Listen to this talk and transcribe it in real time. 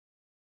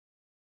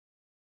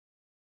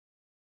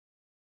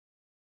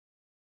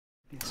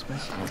This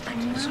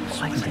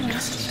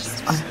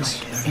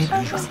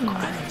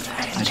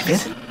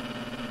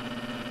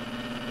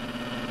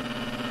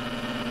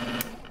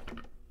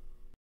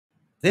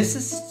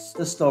is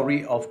the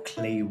story of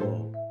Clay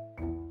World.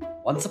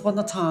 Once upon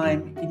a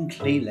time in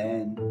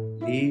Clayland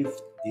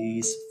lived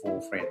these four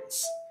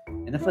friends.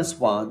 And the first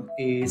one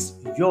is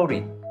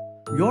Yorin.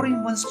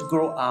 Yorin wants to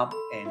grow up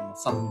and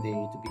someday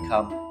to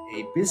become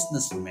a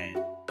businessman.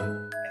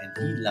 And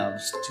he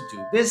loves to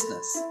do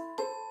business.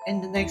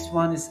 And the next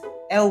one is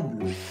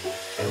Elblue.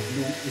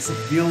 Elblue is a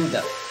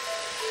builder.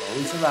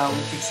 Goes around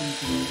fixing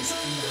things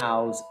in the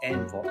house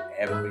and for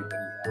everybody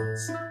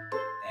else.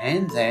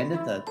 And then the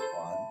third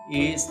one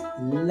is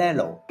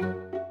Lelo.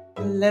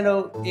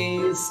 Lelo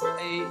is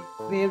a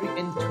very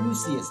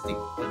enthusiastic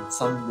and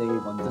someday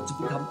wanted to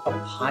become a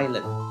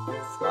pilot,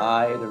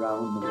 fly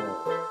around the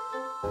world.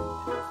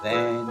 And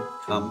then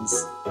comes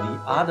the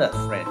other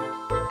friend,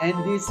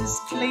 and this is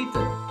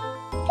Clayton.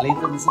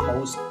 Clayton is the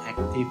most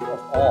active of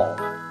all.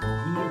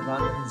 He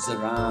runs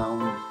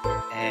around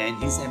and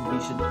his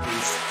ambition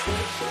is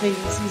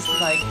things is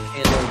like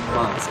Elon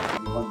Musk.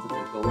 He wanted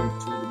to go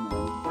to the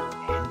moon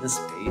and the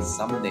space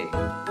someday.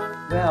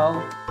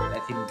 Well,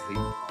 let him dream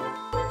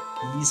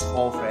on. These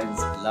four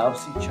friends love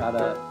each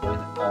other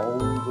and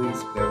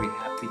always very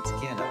happy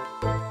together.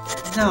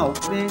 Now,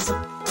 there's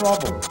a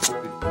problem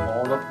with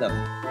all of them.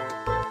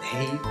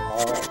 They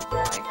all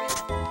like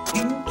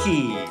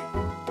Pinky.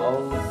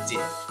 Oh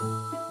dear.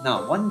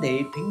 Now, one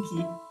day,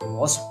 Pinky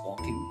was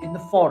walking in the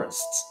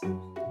forest.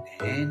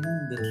 And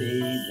the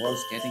day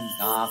was getting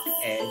dark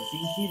and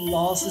Pinky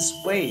lost his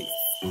way.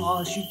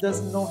 She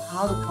doesn't know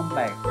how to come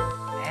back.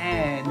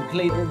 And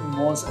Clayton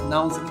was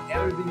announcing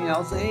everything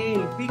else. Hey,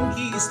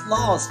 Pinky is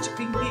lost.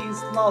 Pinky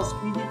is lost.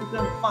 We need to go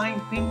and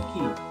find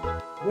Pinky.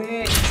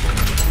 Where is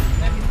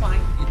Pinky? Let me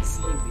find it.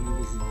 See if he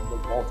is in the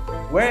vault.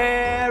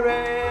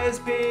 Where is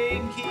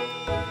Pinky?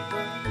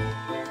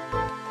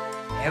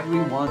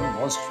 Everyone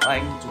was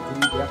trying to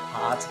do their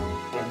part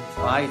and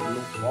try to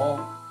look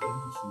for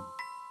Pinky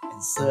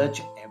and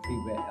search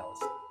everywhere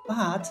else.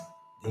 But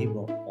they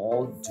were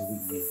all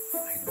doing it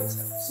by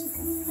themselves.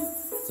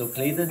 So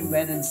Clayton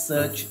went and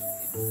searched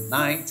in the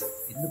night,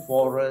 in the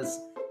forest,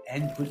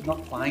 and could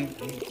not find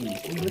Pinky.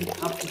 Even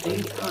after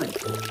daytime,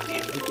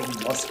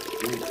 everything was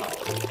built up.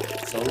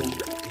 So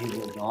they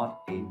were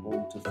not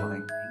able to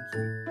find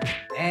Pinky.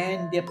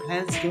 And their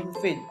plans don't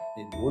fit.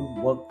 They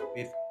won't work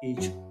with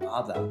each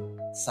other.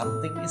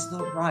 Something is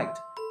not right.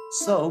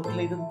 So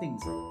Clayton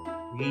thinks,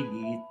 we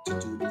need to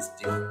do this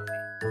differently.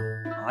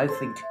 I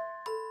think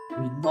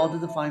in order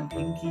to find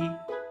Pinky,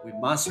 we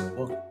must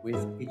work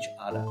with each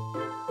other.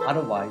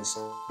 Otherwise,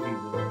 we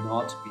will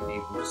not be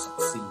able to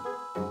succeed.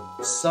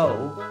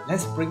 So,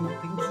 let's bring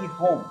Pinky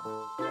home.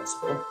 Let's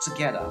work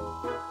together.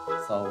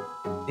 So,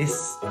 this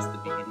is the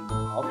beginning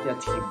of their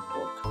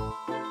teamwork.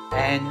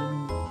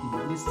 And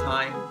in this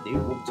time, they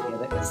worked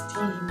together as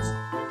teams.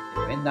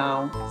 They went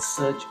down and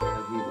searched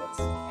the rivers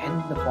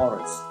and the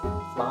forests,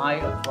 fly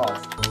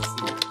across the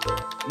sea.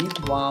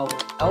 Meanwhile,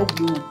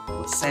 Elblue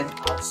will send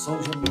out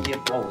social media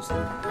posts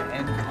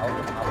and tell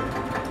the public.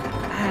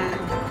 And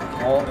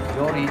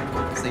Yorin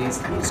says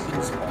he's going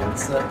to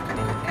sponsor an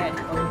ad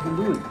on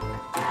balloon.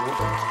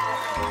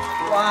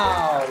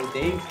 Wow,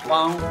 they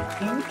found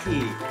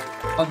Pinky.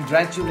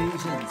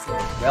 Congratulations.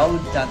 Well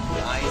done,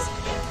 guys.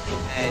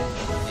 And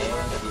then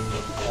they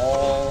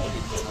all in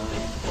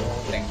time for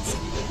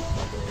Thanksgiving.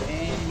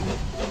 And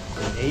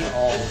they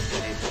all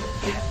live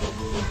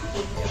happily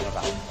ever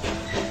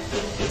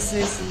after. This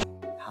is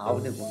how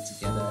they work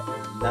together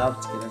and love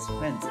together as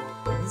friends.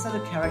 These are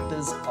the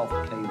characters of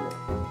Clay World.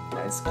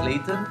 There is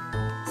Clayton,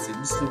 who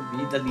seems to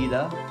be the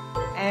leader,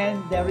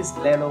 and there is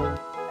Lelo,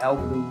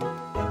 Elblue,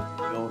 and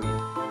Yorin.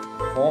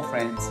 The four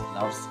friends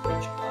love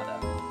each other,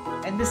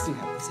 and they still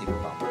have the same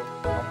problem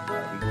of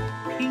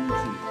having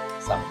Pinky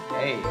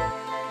someday.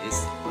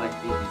 This might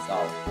be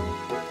resolved.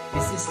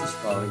 This is the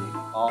story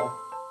of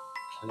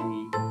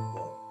Clay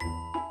World.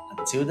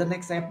 Until the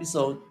next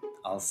episode,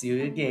 I'll see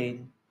you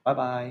again. Bye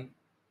bye.